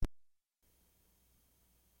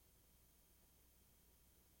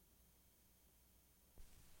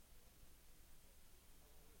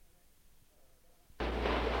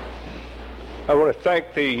I want to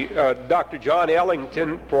thank Dr. John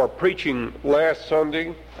Ellington for preaching last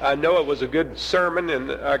Sunday. I know it was a good sermon, and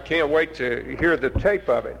I can't wait to hear the tape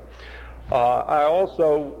of it. I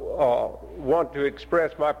also want to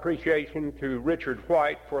express my appreciation to Richard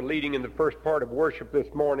White for leading in the first part of worship this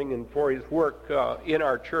morning and for his work in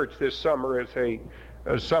our church this summer as a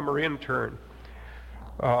summer intern.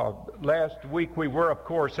 Last week we were, of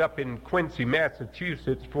course, up in Quincy,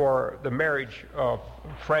 Massachusetts for the marriage of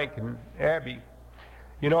Frank and Abby.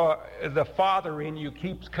 You know, the father in you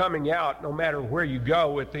keeps coming out no matter where you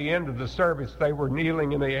go. At the end of the service, they were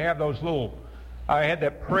kneeling, and they have those I had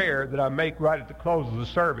that prayer that I make right at the close of the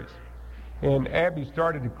service. And Abby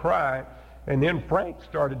started to cry, and then Frank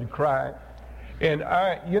started to cry. And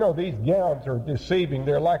these gowns are deceiving.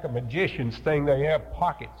 They're like a magician's thing. They have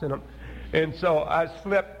pockets in them. And so I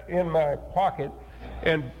slipped in my pocket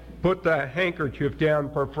and put the handkerchief down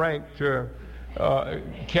for Frank to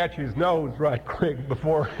catch his nose right quick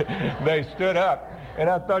before they stood up. And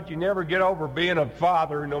I thought, you never get over being a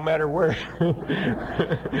father, no matter where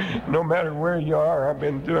you are. I've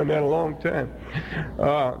been doing that a long time.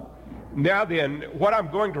 Now then, what I'm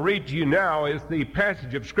going to read to you now is the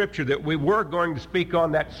passage of Scripture that we were going to speak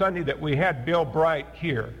on that Sunday that we had Bill Bright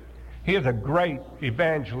here. He is a great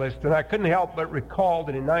evangelist, and I couldn't help but recall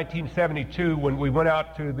that in 1972, when we went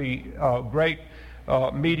out to the great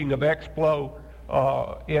meeting of Explo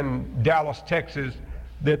in Dallas, Texas,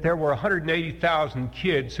 that there were 180,000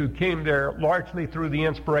 kids who came there largely through the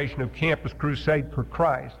inspiration of Campus Crusade for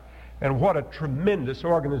Christ. And what a tremendous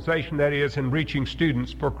organization that is in reaching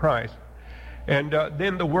students for Christ. And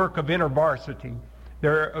then the work of InterVarsity.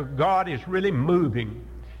 God is really moving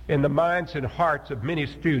in the minds and hearts of many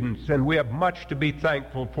students, and we have much to be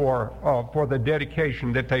thankful for the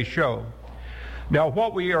dedication that they show. Now,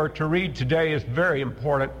 what we are to read today is very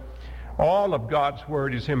important. All of God's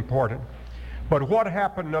Word is important. But what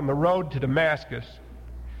happened on the road to Damascus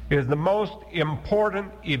is the most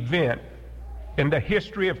important event in the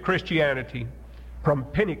history of Christianity from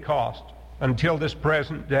Pentecost until this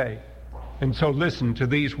present day. And so listen to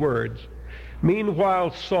these words.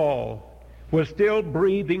 Meanwhile, Saul was still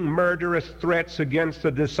breathing murderous threats against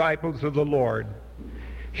the disciples of the Lord.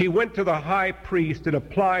 He went to the high priest and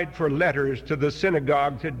applied for letters to the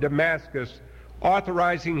synagogues at Damascus,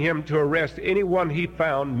 authorizing him to arrest anyone he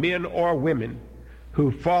found, men or women,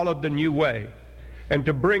 who followed the new way, and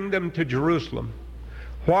to bring them to Jerusalem.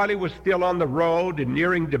 While he was still on the road and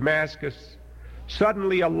nearing Damascus,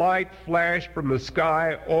 suddenly a light flashed from the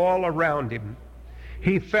sky all around him.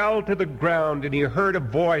 He fell to the ground, and he heard a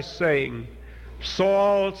voice saying,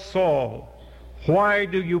 "Saul, Saul, why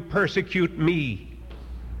do you persecute me?"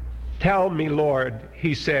 "Tell me, Lord,"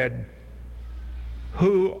 he said,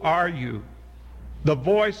 "who are you?" The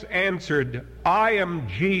voice answered, "I am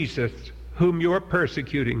Jesus, whom you are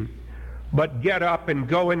persecuting. But get up and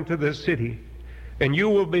go into the city, and you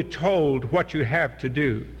will be told what you have to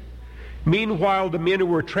do." Meanwhile, the men who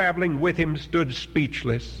were traveling with him stood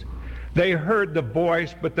speechless. They heard the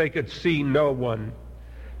voice, but they could see no one.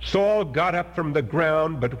 Saul got up from the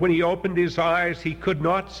ground, but when he opened his eyes, he could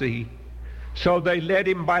not see. So they led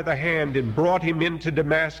him by the hand and brought him into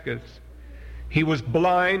Damascus. He was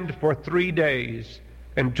blind for 3 days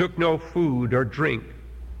and took no food or drink.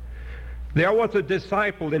 There was a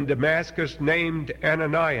disciple in Damascus named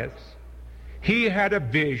Ananias. He had a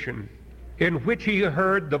vision in which he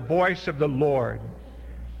heard the voice of the Lord.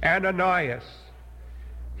 "Ananias."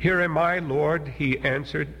 "Here am I, Lord," he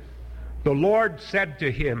answered. The Lord said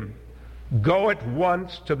to him, "Go at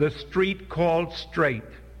once to the street called Straight,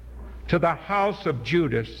 to the house of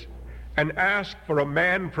Judas, and ask for a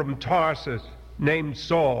man from Tarsus named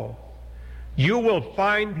Saul. You will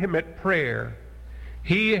find him at prayer.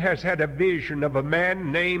 He has had a vision of a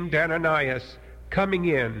man named Ananias coming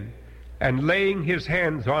in and laying his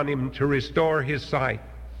hands on him to restore his sight."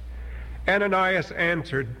 Ananias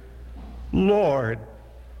answered, "Lord,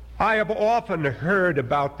 I have often heard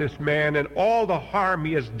about this man and all the harm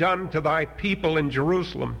he has done to thy people in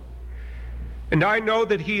Jerusalem. And I know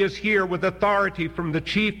that he is here with authority from the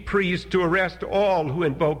chief priest to arrest all who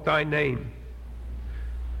invoke thy name."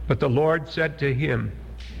 But the Lord said to him,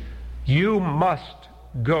 "You must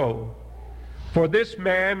go, for this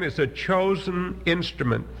man is a chosen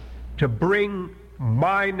instrument to bring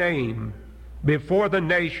my name before the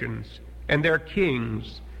nations and their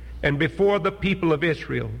kings and before the people of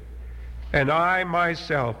Israel. And I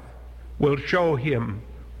myself will show him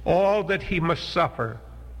all that he must suffer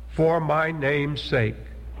for my name's sake."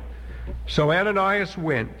 So Ananias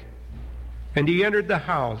went, and he entered the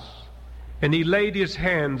house, and he laid his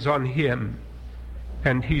hands on him,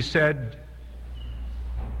 and he said,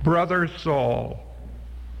 Brother Saul,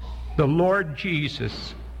 the Lord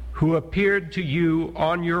Jesus, who appeared to you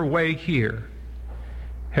on your way here,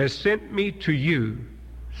 has sent me to you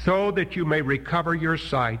so that you may recover your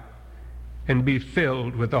sight and be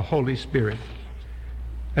filled with the Holy Spirit.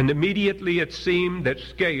 And immediately it seemed that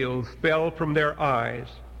scales fell from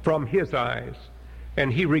his eyes,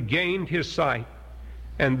 and he regained his sight.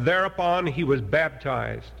 And thereupon he was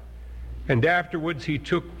baptized, and afterwards he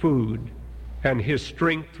took food, and his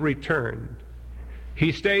strength returned.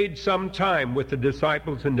 He stayed some time with the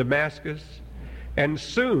disciples in Damascus, and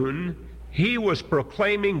soon he was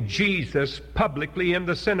proclaiming Jesus publicly in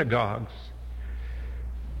the synagogues.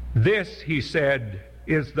 This, he said,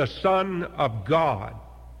 is the Son of God.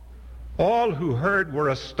 All who heard were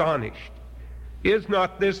astonished. Is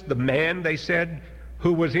not this the man, they said,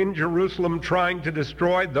 who was in Jerusalem trying to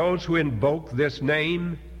destroy those who invoke this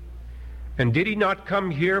name? And did he not come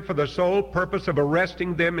here for the sole purpose of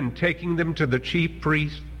arresting them and taking them to the chief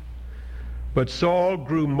priest? But Saul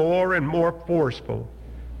grew more and more forceful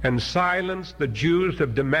and silenced the Jews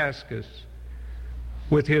of Damascus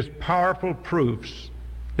with his powerful proofs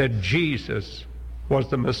that Jesus was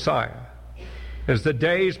the Messiah. As the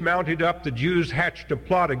days mounted up, the Jews hatched a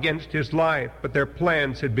plot against his life, but their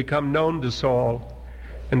plans had become known to Saul,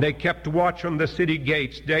 and they kept watch on the city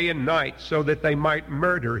gates day and night so that they might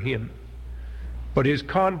murder him. But his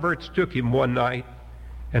converts took him one night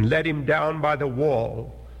and let him down by the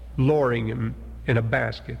wall, lowering him in a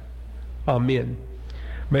basket. Amen.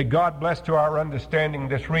 May God bless to our understanding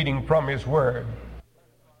this reading from his word.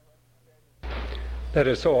 Let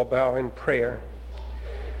us all bow in prayer.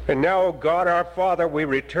 And now, O God our Father, we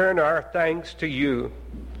return our thanks to you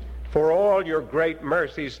for all your great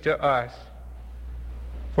mercies to us,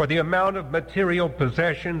 for the amount of material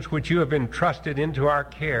possessions which you have entrusted into our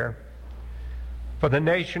care, for the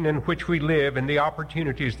nation in which we live and the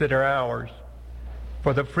opportunities that are ours,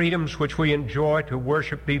 for the freedoms which we enjoy to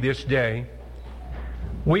worship thee this day.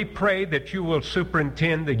 We pray that you will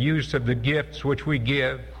superintend the use of the gifts which we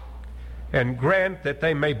give, and grant that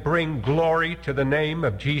they may bring glory to the name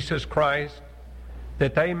of Jesus Christ,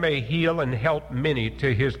 that they may heal and help many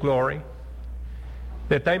to his glory,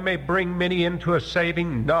 that they may bring many into a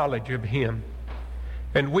saving knowledge of him.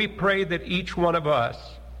 And we pray that each one of us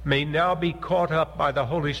may now be caught up by the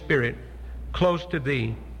Holy Spirit close to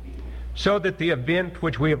thee, so that the event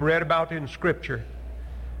which we have read about in Scripture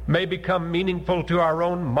may become meaningful to our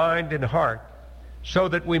own mind and heart, so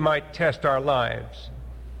that we might test our lives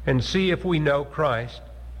and see if we know Christ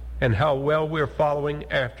and how well we're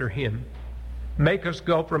following after him. Make us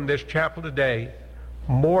go from this chapel today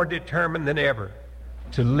more determined than ever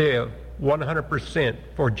to live 100%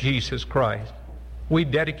 for Jesus Christ. We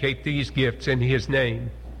dedicate these gifts in his name.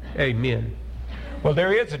 Amen. Well,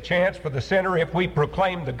 there is a chance for the sinner if we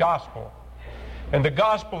proclaim the gospel. And the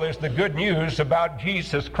gospel is the good news about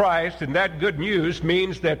Jesus Christ, and that good news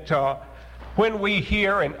means that when we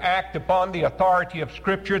hear and act upon the authority of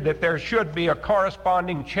Scripture, that there should be a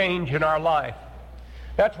corresponding change in our life.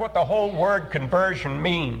 That's what the whole word conversion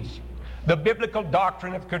means. The biblical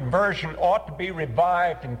doctrine of conversion ought to be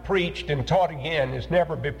revived and preached and taught again as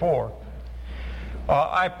never before.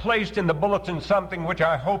 I placed in the bulletin something which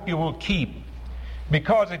I hope you will keep,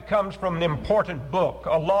 because it comes from an important book,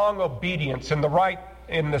 A Long Obedience in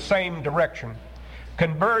the Same Direction.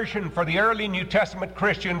 Conversion for the early New Testament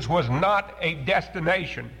Christians was not a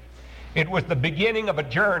destination. It was the beginning of a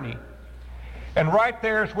journey. And right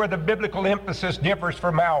there is where the biblical emphasis differs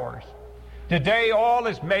from ours. Today, all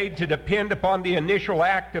is made to depend upon the initial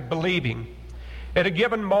act of believing. At a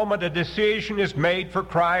given moment, a decision is made for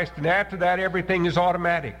Christ, and after that, everything is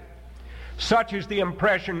automatic. Such is the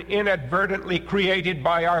impression inadvertently created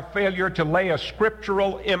by our failure to lay a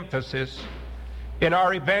scriptural emphasis in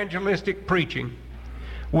our evangelistic preaching.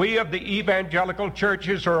 We of the evangelical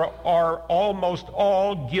churches are almost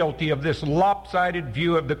all guilty of this lopsided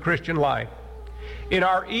view of the Christian life. In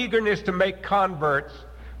our eagerness to make converts,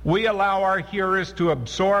 we allow our hearers to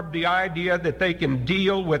absorb the idea that they can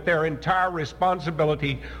deal with their entire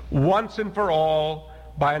responsibility once and for all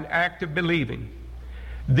by an act of believing.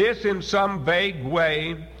 This, in some vague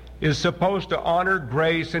way, is supposed to honor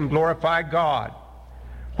grace and glorify God,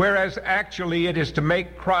 whereas actually it is to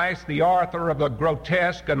make Christ the author of a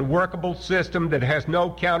grotesque, unworkable system that has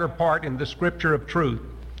no counterpart in the Scripture of truth.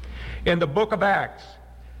 In the book of Acts,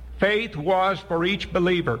 faith was for each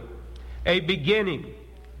believer a beginning,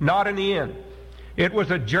 not an end. It was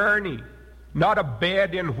a journey, not a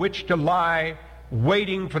bed in which to lie,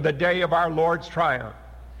 waiting for the day of our Lord's triumph.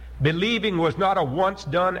 Believing was not a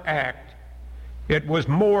once-done act. It was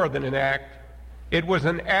more than an act. It was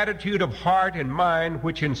an attitude of heart and mind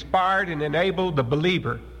which inspired and enabled the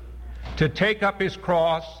believer to take up his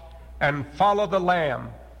cross and follow the Lamb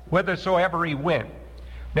whithersoever he went.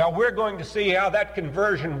 Now we're going to see how that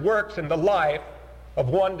conversion works in the life of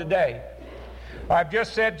one today. I've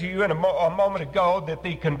just said to you a moment ago that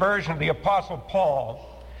the conversion of the Apostle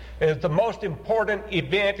Paul is the most important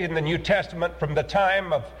event in the New Testament from the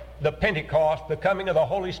time of the Pentecost, the coming of the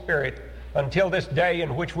Holy Spirit, until this day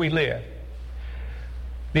in which we live.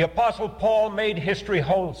 The Apostle Paul made history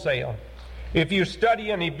wholesale. If you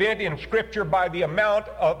study an event in Scripture by the amount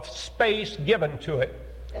of space given to it,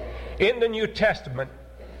 in the New Testament,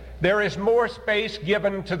 there is more space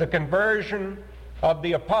given to the conversion of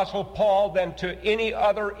the Apostle Paul than to any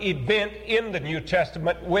other event in the New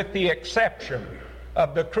Testament, with the exception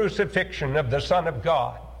of the crucifixion of the Son of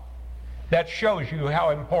God. That shows you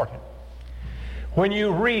how important. When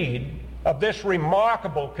you read of this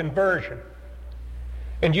remarkable conversion,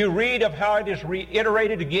 and you read of how it is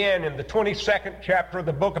reiterated again in the 22nd chapter of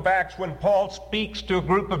the book of Acts when Paul speaks to a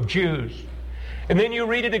group of Jews, and then you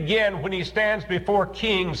read it again when he stands before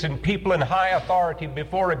kings and people in high authority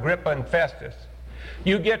before Agrippa and Festus,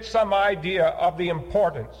 you get some idea of the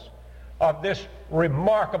importance of this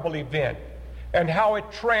remarkable event and how it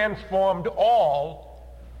transformed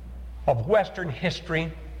all of Western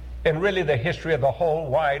history and really the history of the whole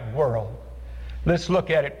wide world. Let's look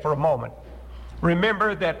at it for a moment.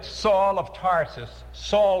 Remember that Saul of Tarsus,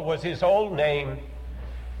 Saul was his old name.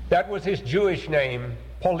 That was his Jewish name.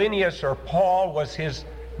 Paulinius, or Paul, was his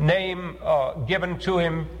name given to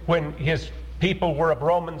him when his people were of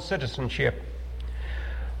Roman citizenship.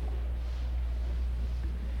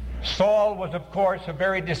 Saul was, of course, a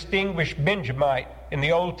very distinguished Benjamite in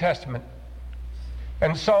the Old Testament.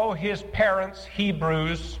 And so his parents,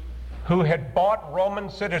 Hebrews, who had bought Roman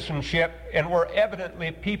citizenship and were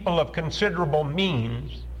evidently people of considerable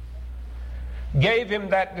means, gave him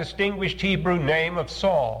that distinguished Hebrew name of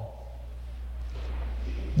Saul.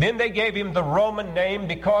 Then they gave him the Roman name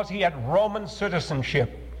because he had Roman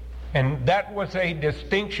citizenship. And that was a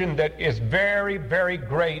distinction that is very, very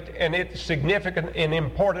great, and it's significant and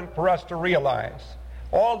important for us to realize.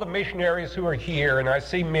 All the missionaries who are here, and I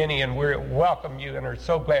see many, and we welcome you and are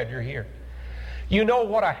so glad you're here. You know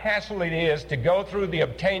what a hassle it is to go through the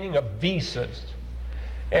obtaining of visas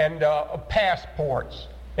and passports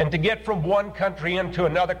and to get from one country into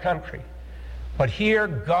another country. But here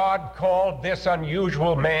God called this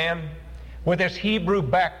unusual man with his Hebrew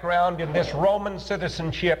background and this Roman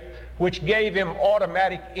citizenship, which gave him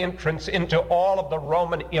automatic entrance into all of the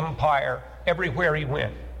Roman Empire everywhere he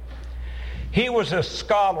went. He was a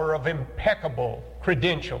scholar of impeccable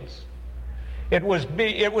credentials. It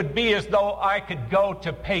would be as though I could go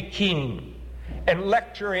to Peking and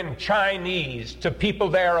lecture in Chinese to people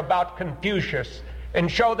there about Confucius and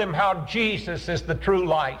show them how Jesus is the true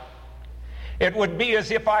light. It would be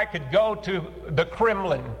as if I could go to the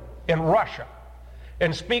Kremlin in Russia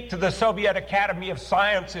and speak to the Soviet Academy of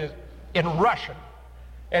Sciences in Russian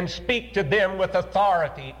and speak to them with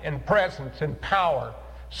authority and presence and power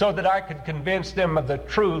so that I could convince them of the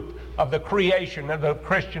truth of the creation of the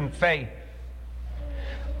Christian faith.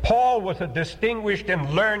 Paul was a distinguished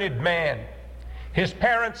and learned man. His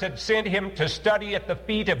parents had sent him to study at the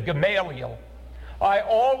feet of Gamaliel. I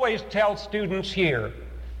always tell students here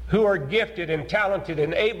who are gifted and talented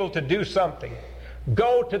and able to do something,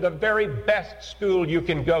 go to the very best school you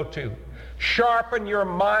can go to. Sharpen your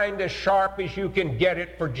mind as sharp as you can get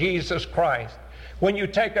it for Jesus Christ. When you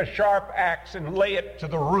take a sharp axe and lay it to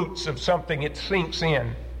the roots of something, it sinks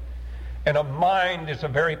in. And a mind is a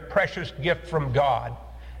very precious gift from God.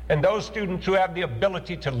 And those students who have the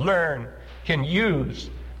ability to learn can use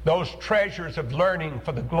those treasures of learning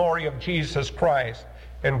for the glory of Jesus Christ.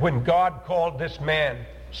 And when God called this man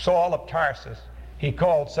Saul of Tarsus, he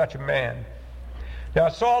called such a man. Now,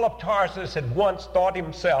 Saul of Tarsus had once thought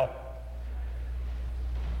himself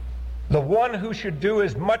the one who should do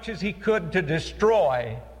as much as he could to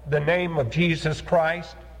destroy the name of Jesus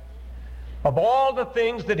Christ. Of all the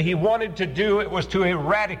things that he wanted to do, it was to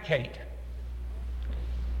eradicate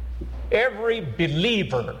every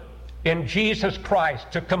believer in Jesus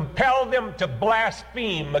Christ, to compel them to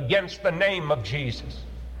blaspheme against the name of Jesus.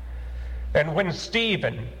 And when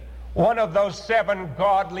Stephen, one of those 7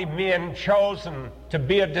 godly men chosen to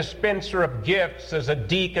be a dispenser of gifts as a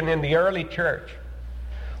deacon in the early church,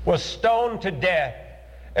 was stoned to death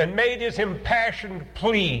and made his impassioned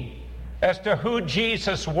plea as to who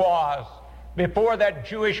Jesus was before that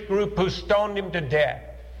Jewish group who stoned him to death,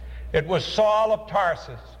 it was Saul of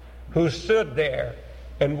Tarsus who stood there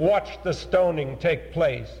and watched the stoning take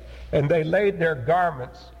place. And they laid their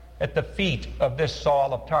garments at the feet of this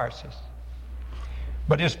Saul of Tarsus.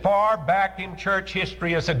 But as far back in church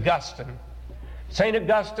history as Augustine, St.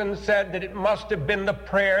 Augustine said that it must have been the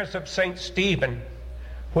prayers of St. Stephen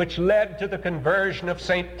which led to the conversion of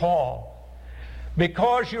St. Paul.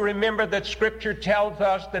 Because you remember that Scripture tells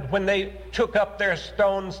us that when they took up their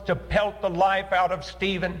stones to pelt the life out of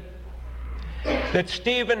Stephen, that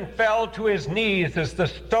Stephen fell to his knees as the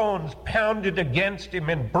stones pounded against him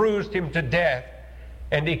and bruised him to death,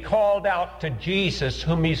 and he called out to Jesus,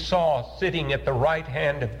 whom he saw sitting at the right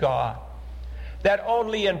hand of God. That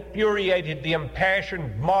only infuriated the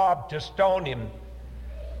impassioned mob to stone him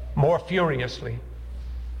more furiously.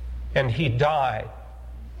 And he died.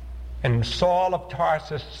 And Saul of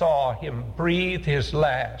Tarsus saw him breathe his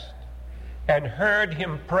last and heard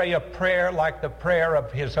him pray a prayer like the prayer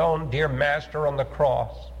of his own dear master on the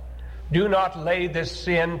cross. Do not lay this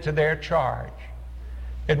sin to their charge.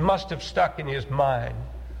 It must have stuck in his mind.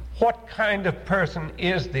 What kind of person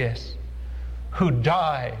is this who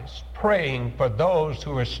dies praying for those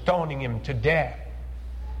who are stoning him to death?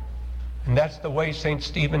 And that's the way St.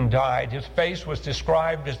 Stephen died. His face was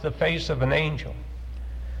described as the face of an angel.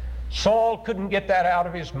 Saul couldn't get that out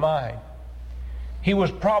of his mind. He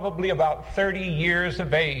was probably about 30 years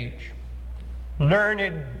of age,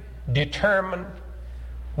 learned, determined,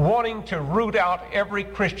 wanting to root out every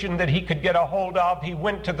Christian that he could get a hold of. He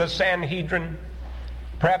went to the Sanhedrin.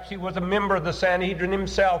 Perhaps he was a member of the Sanhedrin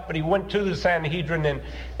himself, but he went to the Sanhedrin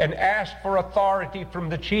and asked for authority from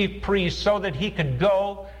the chief priests so that he could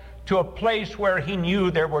go to a place where he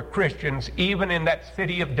knew there were Christians, even in that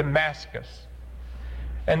city of Damascus.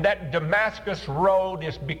 And that Damascus road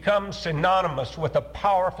has become synonymous with a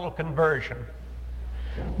powerful conversion.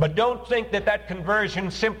 But don't think that that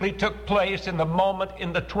conversion simply took place in the moment,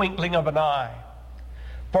 in the twinkling of an eye.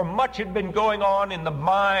 For much had been going on in the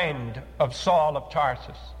mind of Saul of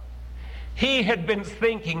Tarsus. He had been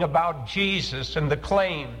thinking about Jesus and the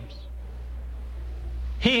claims.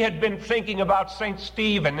 He had been thinking about St.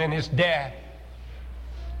 Stephen and his death.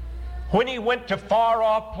 When he went to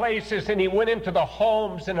far-off places and he went into the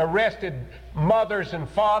homes and arrested mothers and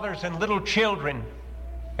fathers and little children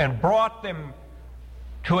and brought them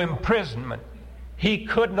to imprisonment, he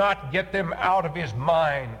could not get them out of his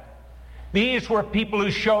mind. These were people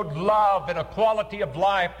who showed love and a quality of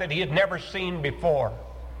life that he had never seen before.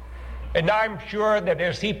 And I'm sure that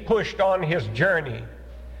as he pushed on his journey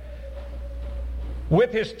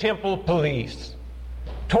with his temple police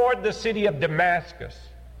toward the city of Damascus,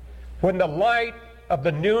 when the light of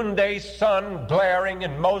the noonday sun glaring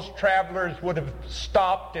and most travelers would have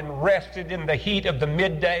stopped and rested in the heat of the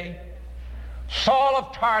midday, Saul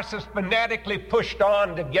of Tarsus fanatically pushed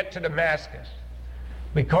on to get to Damascus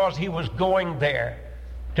because he was going there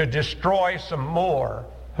to destroy some more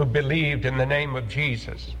who believed in the name of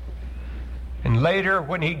Jesus. And later,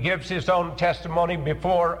 when he gives his own testimony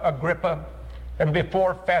before Agrippa and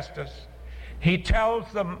before Festus, he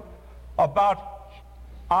tells them about,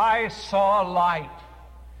 I saw light.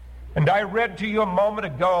 And I read to you a moment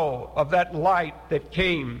ago of that light that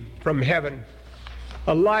came from heaven.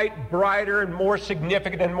 A light brighter and more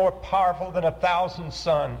significant and more powerful than 1,000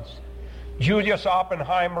 suns. Julius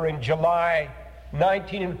Oppenheimer in July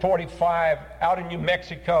 1945 out in New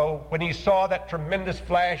Mexico, when he saw that tremendous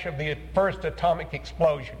flash of the first atomic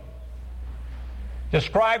explosion,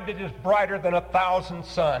 described it as brighter than 1,000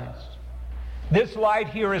 suns. This light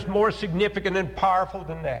here is more significant and powerful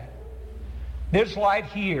than that. This light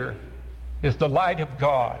here is the light of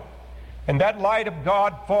God. And that light of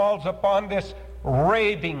God falls upon this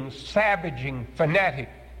raving, savaging fanatic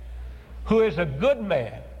who is a good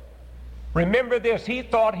man. Remember this, he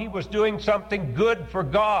thought he was doing something good for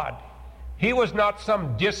God. He was not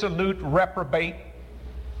some dissolute reprobate,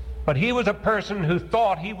 but he was a person who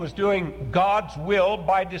thought he was doing God's will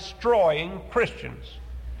by destroying Christians.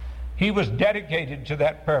 He was dedicated to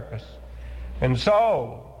that purpose. And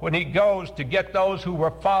so, when he goes to get those who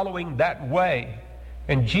were following that way,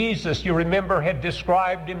 and Jesus, you remember, had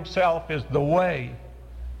described himself as the way,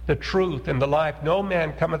 the truth, and the life. No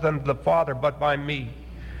man cometh unto the Father but by me.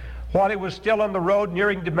 While he was still on the road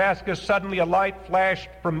nearing Damascus, suddenly a light flashed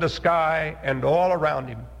from the sky and all around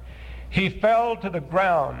him. He fell to the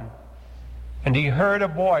ground, and he heard a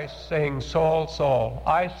voice saying, Saul, Saul,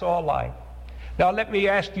 I saw light. Now let me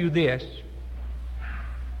ask you this.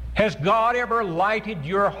 Has God ever lighted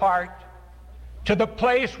your heart to the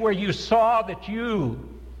place where you saw that you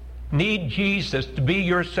need Jesus to be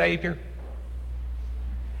your Savior?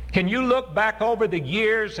 Can you look back over the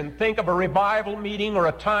years and think of a revival meeting or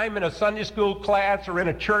a time in a Sunday school class or in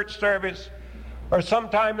a church service or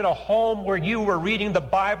sometime in a home where you were reading the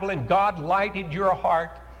Bible and God lighted your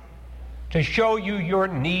heart to show you your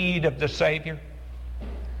need of the Savior?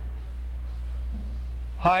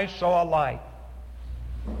 I saw a light.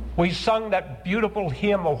 We sung that beautiful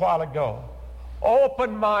hymn a while ago.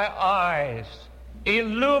 Open my eyes,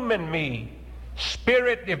 illumine me,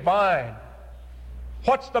 Spirit divine.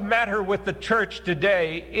 What's the matter with the church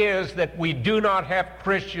today is that we do not have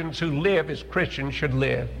Christians who live as Christians should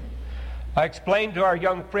live. I explained to our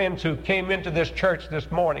young friends who came into this church this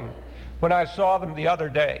morning when I saw them the other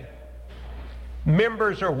day.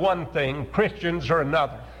 Members are one thing, Christians are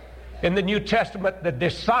another. In the New Testament, the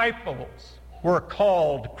disciples were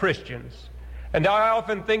called Christians. And I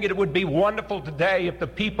often think it would be wonderful today if the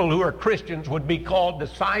people who are Christians would be called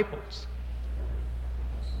disciples.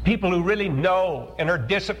 People who really know and are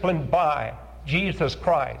disciplined by Jesus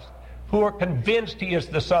Christ, who are convinced He is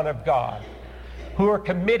the Son of God, who are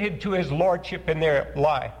committed to His Lordship in their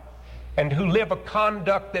life, and who live a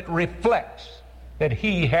conduct that reflects that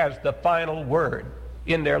He has the final word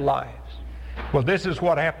in their lives. Well, this is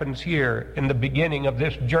what happens here in the beginning of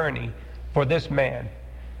this journey for this man.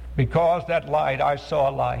 Because that light, I saw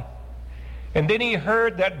a light. And then he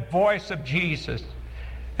heard that voice of Jesus.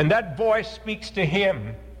 And that voice speaks to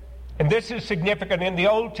him. And this is significant. In the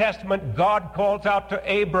Old Testament, God calls out to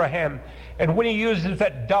Abraham. And when He uses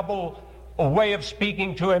that double way of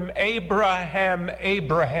speaking to him, Abraham,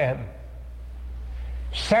 Abraham.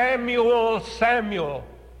 Samuel, Samuel,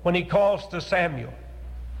 when He calls to Samuel.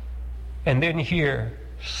 And then here,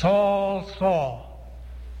 Saul, Saul.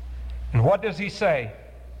 And what does He say?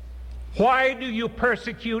 Why do you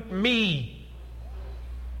persecute me?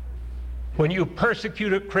 When you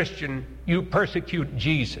persecute a Christian, you persecute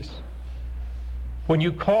Jesus. When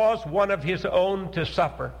you cause one of His own to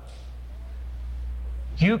suffer,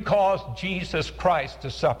 you cause Jesus Christ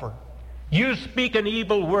to suffer. You speak an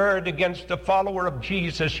evil word against a follower of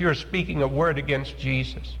Jesus, you're speaking a word against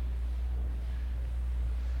Jesus.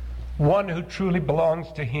 One who truly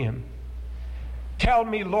belongs to Him. Tell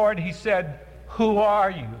me, Lord, he said, who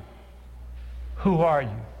are you? Who are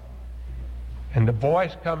you? And the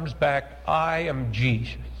voice comes back, I am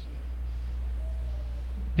Jesus.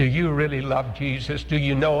 Do you really love Jesus? Do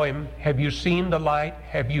you know Him? Have you seen the light?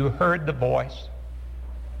 Have you heard the voice?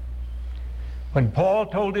 When Paul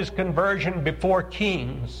told his conversion before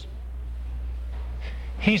kings,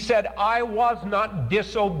 he said, I was not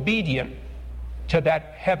disobedient to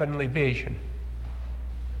that heavenly vision.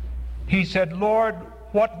 He said, Lord,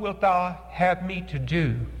 what wilt thou have me to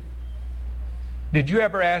do? Did you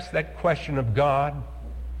ever ask that question of God?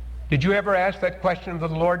 Did you ever ask that question of the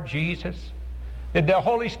Lord Jesus? Did the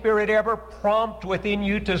Holy Spirit ever prompt within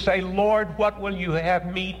you to say, Lord, what will you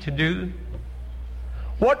have me to do?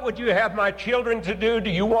 What would you have my children to do? Do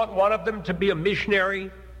you want one of them to be a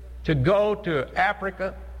missionary, to go to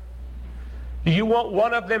Africa? Do you want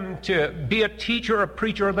one of them to be a teacher, a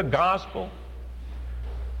preacher of the gospel?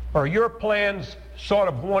 Or your plans sort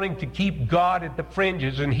of wanting to keep God at the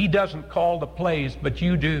fringes and He doesn't call the plays, but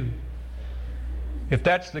you do? If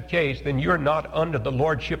that's the case, then you're not under the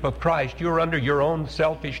lordship of Christ. You're under your own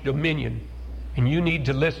selfish dominion. And you need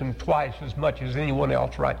to listen twice as much as anyone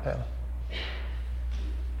else right now.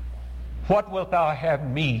 What wilt thou have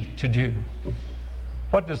me to do?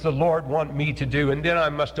 What does the Lord want me to do? And then I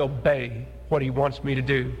must obey what He wants me to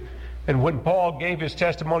do. And when Paul gave his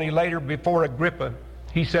testimony later before Agrippa,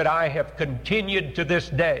 he said, I have continued to this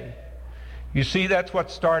day. You see, that's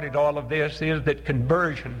what started all of this, is that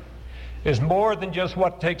conversion is more than just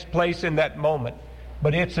what takes place in that moment,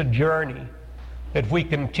 but it's a journey that we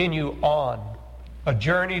continue on. A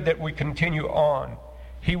journey that we continue on.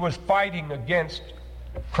 He was fighting against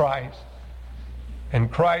Christ,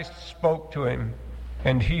 and Christ spoke to him,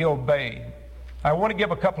 and he obeyed. I want to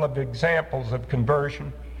give a couple of examples of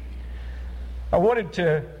conversion. I wanted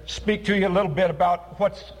to speak to you a little bit about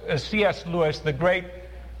what C.S. Lewis, the great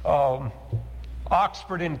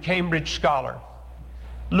Oxford and Cambridge scholar.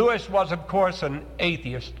 Lewis was, of course, an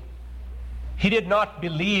atheist. He did not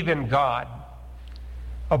believe in God.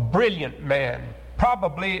 A brilliant man,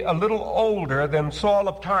 probably a little older than Saul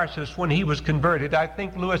of Tarsus when he was converted. I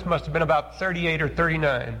think Lewis must have been about 38 or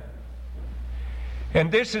 39. And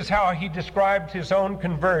this is how he described his own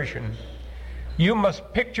conversion. You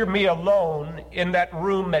must picture me alone in that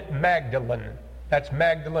room at Magdalen. That's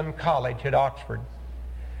Magdalen College at Oxford.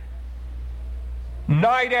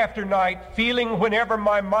 Night after night, feeling whenever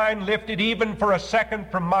my mind lifted even for a second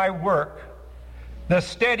from my work, the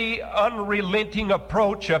steady, unrelenting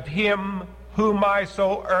approach of Him whom I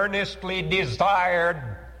so earnestly desired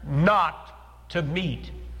not to meet.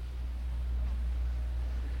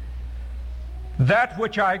 That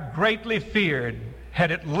which I greatly feared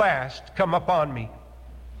had at last come upon me.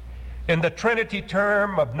 In the Trinity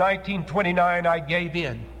term of 1929, I gave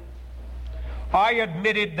in. I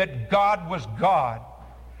admitted that God was God.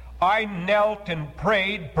 I knelt and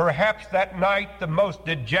prayed, perhaps that night the most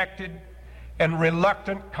dejected and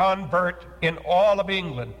reluctant convert in all of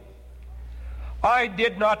England. I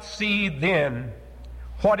did not see then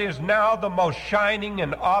what is now the most shining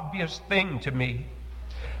and obvious thing to me,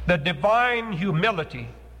 the divine humility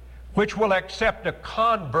which will accept a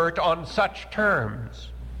convert on such terms.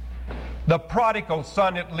 The prodigal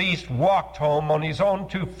son at least walked home on his own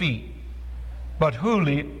 2 feet, but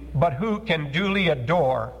who can duly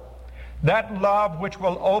adore that love which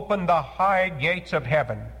will open the high gates of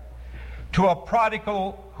heaven to a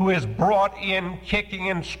prodigal who is brought in kicking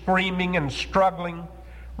and screaming and struggling,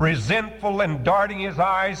 resentful and darting his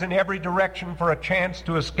eyes in every direction for a chance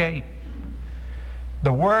to escape?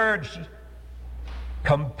 The words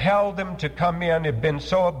 "compel them to come in" have been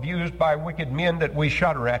so abused by wicked men that we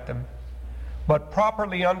shudder at them. But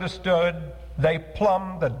properly understood, they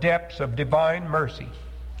plumb the depths of divine mercy.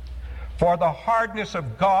 For the hardness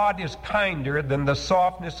of God is kinder than the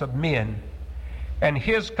softness of men, and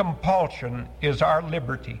his compulsion is our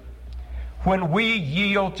liberty. When we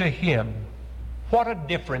yield to him, what a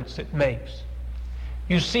difference it makes.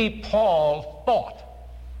 You see, Paul fought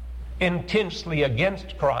intensely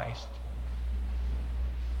against Christ.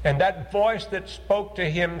 And that voice that spoke to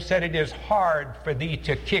him said, "It is hard for thee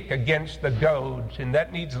to kick against the goads." And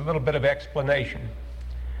that needs a little bit of explanation.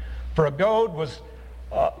 For a goad was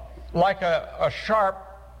like a sharp,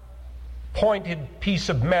 pointed piece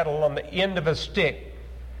of metal on the end of a stick.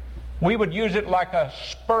 We would use it like a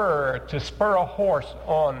spur to spur a horse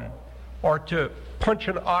on, or to punch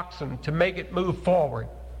an oxen to make it move forward.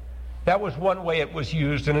 That was one way it was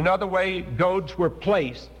used. And another way goads were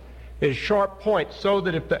placed is sharp points, so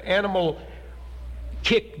that if the animal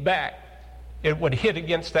kicked back, it would hit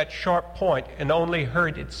against that sharp point and only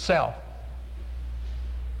hurt itself.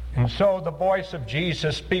 And so the voice of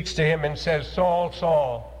Jesus speaks to him and says, "Saul,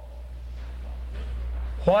 Saul,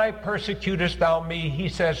 why persecutest thou me?" He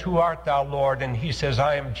says, "Who art thou, Lord?" And he says,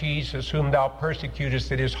 "I am Jesus, whom thou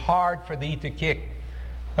persecutest. It is hard for thee to kick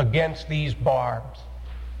against these barbs."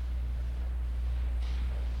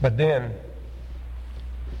 But then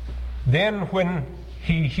when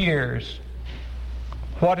he hears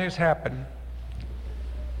what has happened,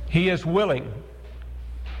 he is willing.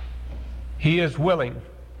 He is willing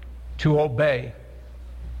to obey.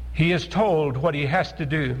 He is told what he has to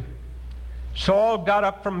do. Saul got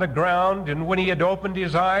up from the ground, and when he had opened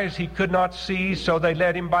his eyes, he could not see, so they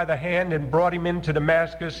led him by the hand and brought him into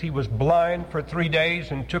Damascus. He was blind for 3 days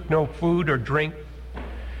and took no food or drink.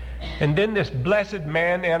 And then this blessed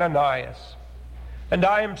man, Ananias. And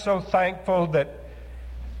I am so thankful that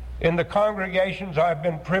in the congregations I've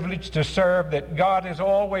been privileged to serve, that God has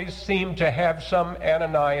always seemed to have some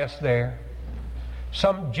Ananias there.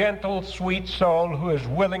 Some gentle, sweet soul who is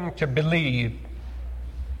willing to believe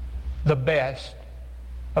the best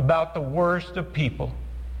about the worst of people.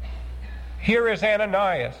 Here is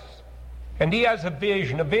Ananias, and he has a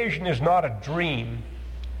vision. A vision is not a dream.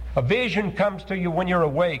 A vision comes to you when you're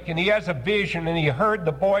awake, and he has a vision, and he heard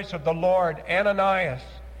the voice of the Lord, "Ananias."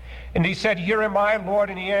 And he said, "Here am I, Lord."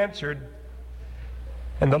 And he answered,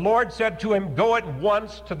 and the Lord said to him, "Go at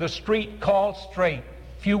once to the street called Straight."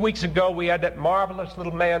 A few weeks ago we had that marvelous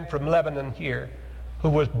little man from Lebanon here who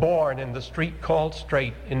was born in the street called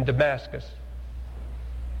Straight in Damascus.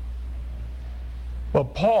 Well,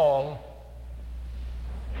 Paul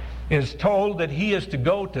is told that he is to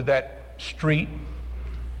go to that street,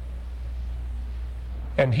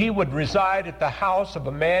 and he would reside at the house of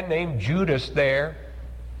a man named Judas there,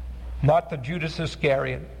 not the Judas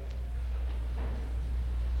Iscariot.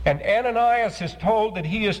 And Ananias is told that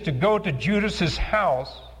he is to go to Judas's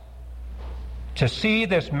house to see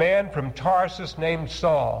this man from Tarsus named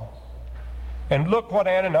Saul. And look what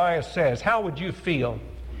Ananias says. How would you feel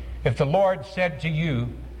if the Lord said to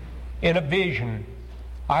you in a vision,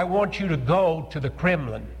 "I want you to go to the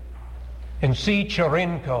Kremlin and see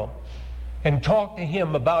Cherenko and talk to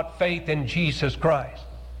him about faith in Jesus Christ"?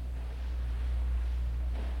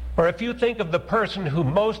 Or if you think of the person who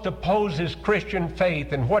most opposes Christian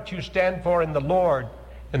faith and what you stand for in the Lord,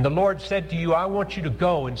 and the Lord said to you, "I want you to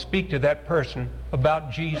go and speak to that person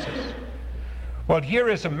about Jesus." Well, here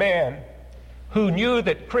is a man who knew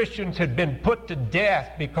that Christians had been put to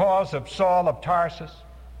death because of Saul of Tarsus,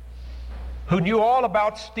 who knew all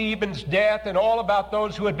about Stephen's death and all about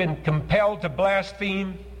those who had been compelled to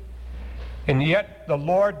blaspheme. And yet the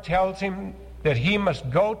Lord tells him that he must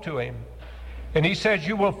go to him And he says,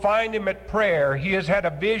 you will find him at prayer. He has had a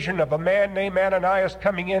vision of a man named Ananias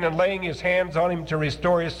coming in and laying his hands on him to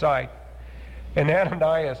restore his sight. And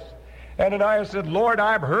Ananias said, Lord,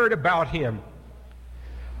 I've heard about him,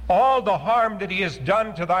 all the harm that he has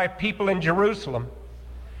done to thy people in Jerusalem.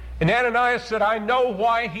 And Ananias said, I know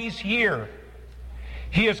why he's here.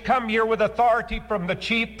 He has come here with authority from the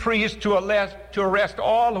chief priest to arrest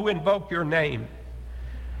all who invoke your name.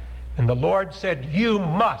 And the Lord said, you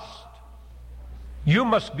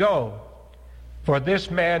must go, for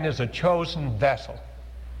this man is a chosen vessel.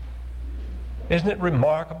 Isn't it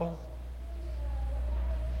remarkable?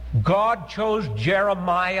 God chose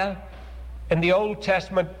Jeremiah in the Old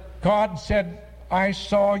Testament. God said, I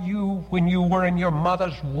saw you when you were in your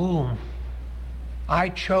mother's womb. I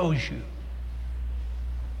chose you.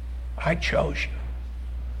 I chose you.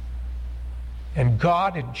 And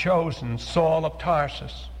God had chosen Saul of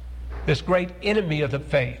Tarsus, this great enemy of the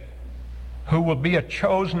faith, who will be a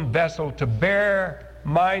chosen vessel to bear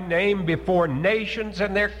my name before nations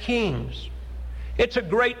and their kings. It's a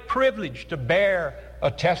great privilege to bear a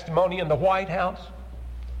testimony in the White House.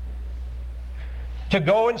 To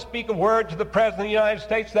go and speak a word to the President of the United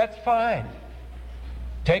States, that's fine.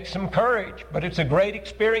 Takes some courage, but it's a great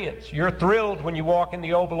experience. You're thrilled when you walk in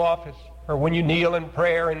the Oval Office, or when you kneel in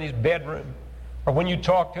prayer in his bedroom, or when you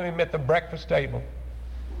talk to him at the breakfast table.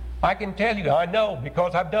 I can tell you, I know,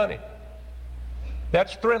 because I've done it.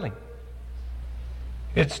 That's thrilling.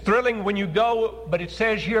 It's thrilling when you go, but it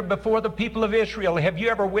says here, before the people of Israel. Have you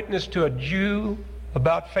ever witnessed to a Jew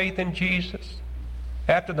about faith in Jesus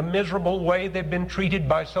after the miserable way they've been treated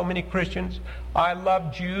by so many Christians? I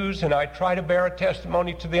love Jews, and I try to bear a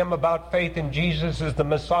testimony to them about faith in Jesus as the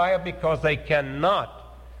Messiah, because they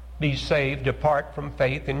cannot be saved apart from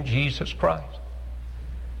faith in Jesus Christ.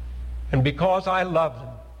 And because I love them,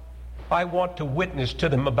 I want to witness to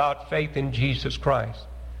them about faith in Jesus Christ.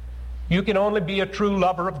 You can only be a true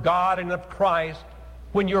lover of God and of Christ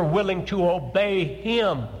when you're willing to obey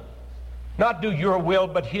Him. Not do your will,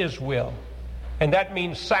 but His will. And that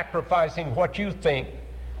means sacrificing what you think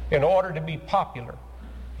in order to be popular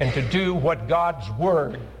and to do what God's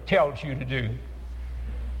Word tells you to do.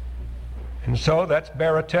 And so that's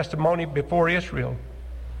bear a testimony before Israel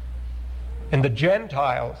and the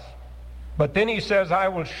Gentiles. But then he says, I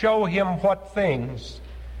will show him what things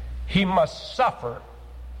he must suffer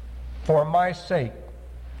for my sake.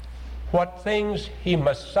 What things he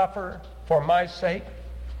must suffer for my sake.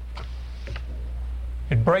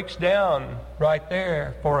 It breaks down right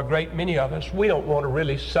there for a great many of us. We don't want to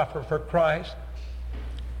really suffer for Christ.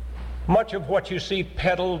 Much of what you see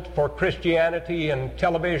peddled for Christianity and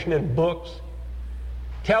television and books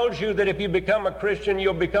tells you that if you become a Christian,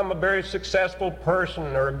 you'll become a very successful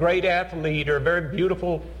person or a great athlete or a very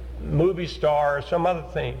beautiful movie star or some other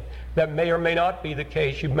thing. That may or may not be the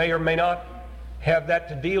case. You may or may not have that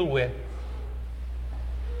to deal with.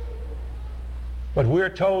 But we're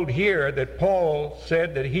told here that Paul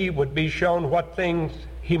said that he would be shown what things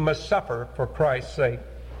he must suffer for Christ's sake.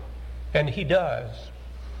 And he does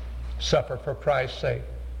suffer for Christ's sake.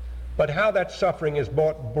 But how that suffering is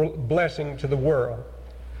brought blessing to the world.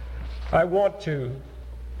 I want to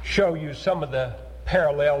show you some of the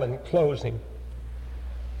parallel in closing.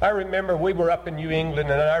 I remember we were up in New England,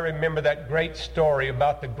 and I remember that great story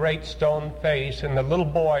about the great stone face and the little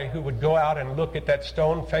boy who would go out and look at that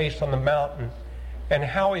stone face on the mountain, and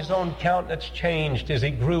how his own countenance changed as he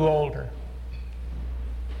grew older.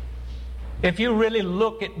 If you really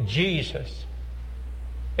look at Jesus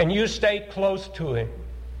and you stay close to him,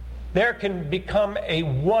 there can become a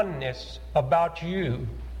oneness about you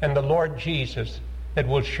and the Lord Jesus that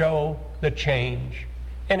will show the change.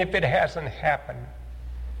 And if it hasn't happened,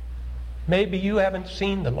 maybe you haven't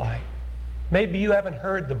seen the light. Maybe you haven't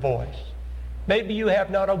heard the voice. Maybe you have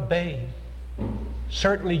not obeyed.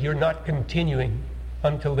 Certainly you're not continuing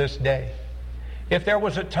until this day. If there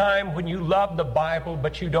was a time when you loved the Bible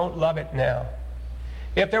but you don't love it now,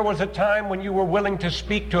 if there was a time when you were willing to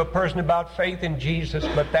speak to a person about faith in Jesus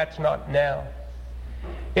but that's not now,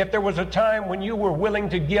 if there was a time when you were willing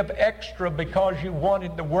to give extra because you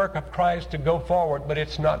wanted the work of Christ to go forward but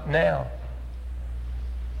it's not now,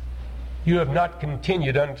 you have not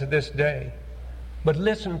continued unto this day. But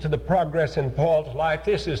listen to the progress in Paul's life.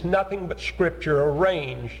 This is nothing but Scripture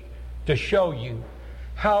arranged to show you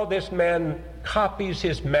how this man copies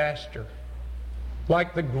his master.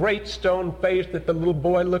 Like the great stone face that the little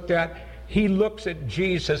boy looked at, he looks at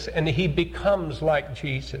Jesus and he becomes like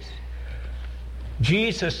Jesus.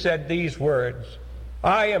 Jesus said these words,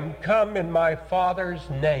 I am come in my Father's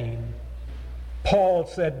name. Paul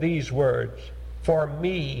said these words, for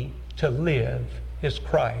me to live is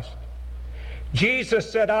Christ. Jesus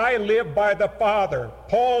said, I live by the Father.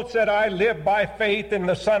 Paul said, I live by faith in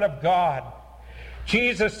the Son of God.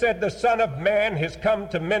 Jesus said, the Son of Man has come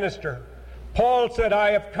to minister. Paul said,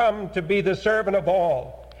 I have come to be the servant of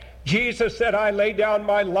all. Jesus said, I lay down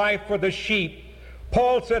my life for the sheep.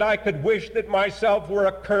 Paul said, I could wish that myself were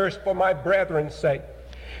accursed for my brethren's sake.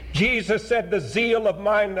 Jesus said, the zeal of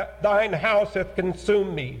thine house hath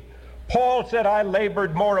consumed me. Paul said, I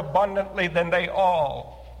labored more abundantly than they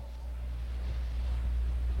all.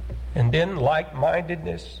 And then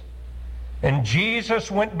like-mindedness. And Jesus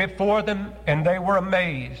went before them, and they were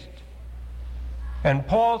amazed. And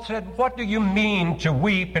Paul said, what do you mean to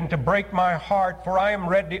weep and to break my heart? For I am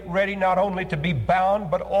ready not only to be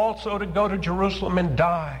bound, but also to go to Jerusalem and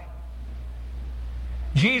die.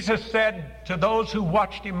 Jesus said to those who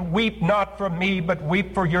watched him, weep not for me, but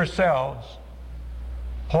weep for yourselves.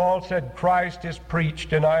 Paul said, Christ is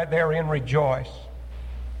preached, and I therein rejoice.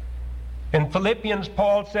 In Philippians,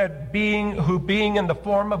 Paul said, who being in the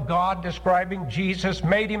form of God, describing Jesus,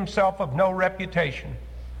 made himself of no reputation.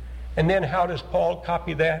 And then how does Paul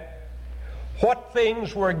copy that? What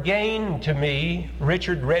things were gained to me,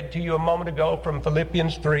 Richard read to you a moment ago from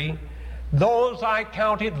Philippians 3, those I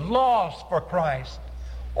counted loss for Christ.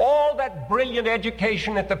 All that brilliant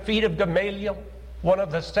education at the feet of Gamaliel, one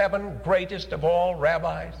of the 7 greatest of all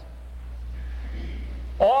rabbis,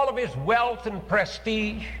 all of his wealth and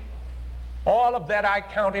prestige, all of that I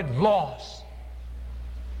counted loss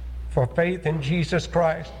for faith in Jesus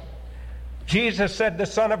Christ. Jesus said the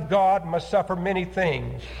Son of God must suffer many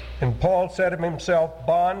things. And Paul said of himself,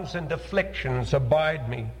 bonds and afflictions abide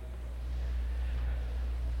me.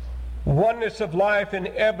 Oneness of life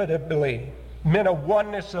inevitably meant a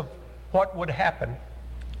oneness of what would happen.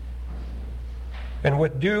 And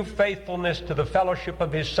with due faithfulness to the fellowship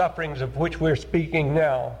of his sufferings, of which we're speaking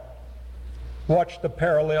now, watch the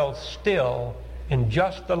parallels still in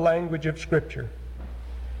just the language of Scripture.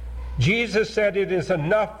 Jesus said it is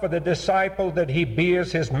enough for the disciple that he be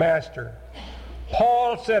as his master.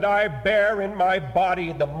 Paul said, I bear in my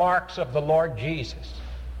body the marks of the Lord Jesus.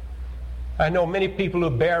 I know many people who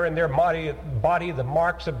bear in their body the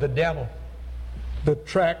marks of the devil, the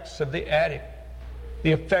tracks of the addict,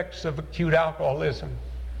 the effects of acute alcoholism,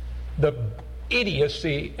 the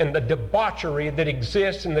idiocy and the debauchery that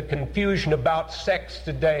exists in the confusion about sex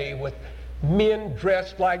today, with men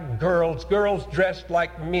dressed like girls, girls dressed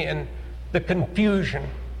like men, the confusion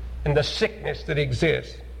and the sickness that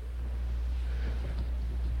exists.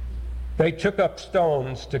 They took up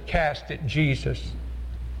stones to cast at Jesus,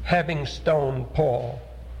 having stoned Paul.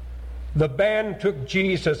 The band took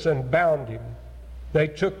Jesus and bound him. They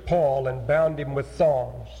took Paul and bound him with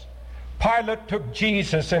thongs. Pilate took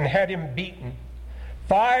Jesus and had him beaten.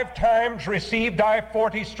 5 times received I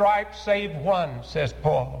 40 stripes, save one, says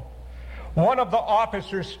Paul. One of the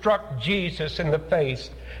officers struck Jesus in the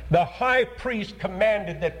face. The high priest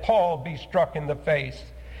commanded that Paul be struck in the face.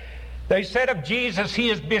 They said of Jesus, he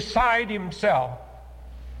is beside himself.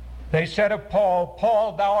 They said of Paul,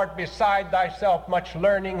 Paul, thou art beside thyself, much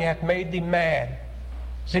learning hath made thee mad.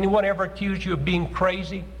 Has anyone ever accused you of being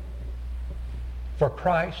crazy for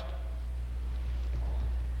Christ?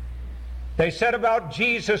 They said about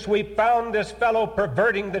Jesus, we found this fellow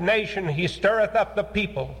perverting the nation, he stirreth up the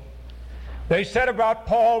people. They said about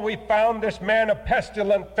Paul, we found this man a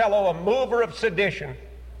pestilent fellow, a mover of sedition.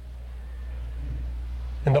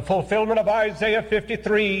 In the fulfillment of Isaiah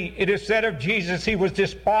 53, it is said of Jesus, he was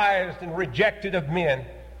despised and rejected of men.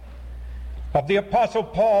 Of the Apostle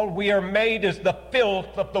Paul, we are made as the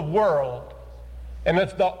filth of the world and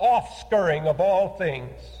as the offscouring of all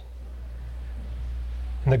things.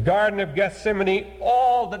 In the Garden of Gethsemane,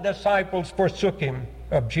 all the disciples forsook him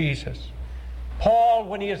of Jesus. Paul,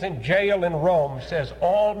 when he is in jail in Rome, says,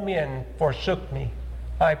 all men forsook me.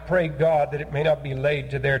 I pray God that it may not be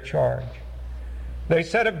laid to their charge. They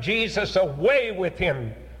said of Jesus, away with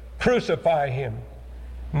him, crucify him.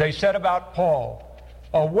 And they said about Paul,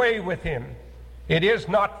 away with him, it is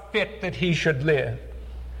not fit that he should live.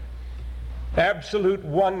 Absolute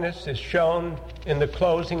oneness is shown in the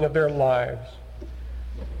closing of their lives.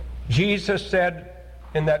 Jesus said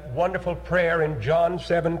in that wonderful prayer in John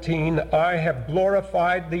 17, I have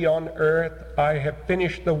glorified thee on earth, I have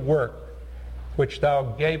finished the work which thou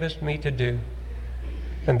gavest me to do.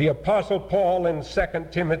 And the Apostle Paul in 2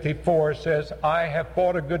 Timothy 4 says, I have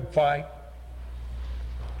fought a good fight,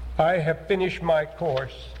 I have finished my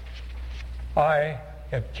course, I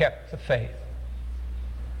have kept the faith.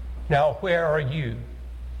 Now, where are you?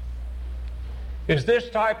 Is this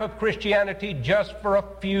type of Christianity just for a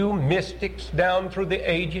few mystics down through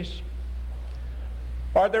the ages?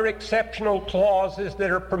 Are there exceptional clauses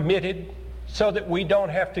that are permitted so that we don't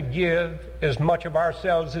have to give as much of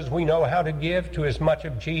ourselves as we know how to give to as much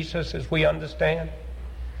of Jesus as we understand?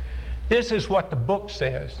 This is what the book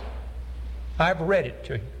says. I've read it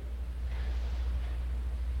to you.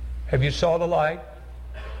 Have you saw the light?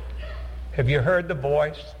 Have you heard the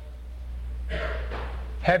voice?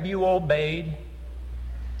 Have you obeyed?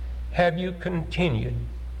 Have you continued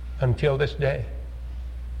until this day?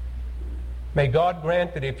 May God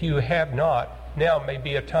grant that if you have not, now may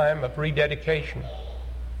be a time of rededication.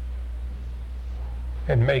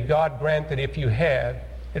 And may God grant that if you have,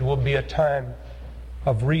 it will be a time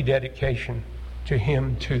of rededication to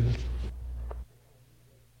Him too.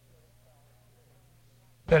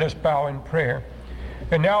 Let us bow in prayer.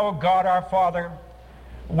 And now, O God our Father,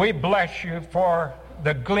 we bless you for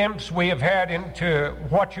the glimpse we have had into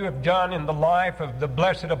what you have done in the life of the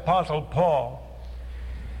blessed Apostle Paul.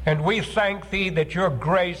 And we thank thee that your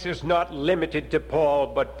grace is not limited to Paul,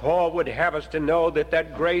 but Paul would have us to know that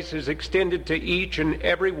that grace is extended to each and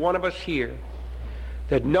every one of us here.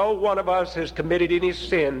 That no one of us has committed any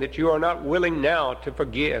sin that you are not willing now to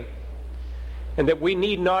forgive. And that we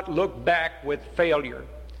need not look back with failure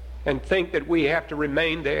and think that we have to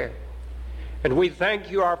remain there. And we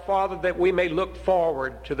thank you, our Father, that we may look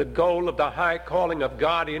forward to the goal of the high calling of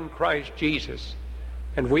God in Christ Jesus.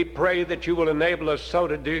 And we pray that you will enable us so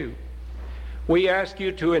to do. We ask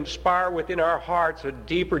you to inspire within our hearts a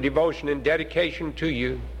deeper devotion and dedication to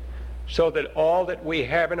you, so that all that we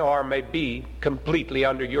have and are may be completely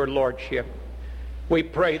under your lordship. We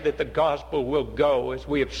pray that the gospel will go, as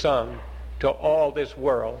we have sung, to all this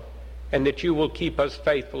world, and that you will keep us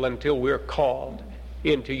faithful until we're called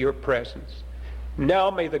into your presence.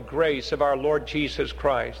 Now may the grace of our Lord Jesus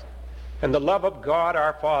Christ and the love of God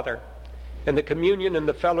our Father and the communion and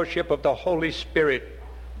the fellowship of the Holy Spirit,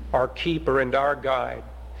 our keeper and our guide,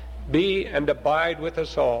 be and abide with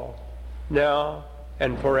us all, now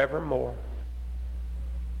and forevermore.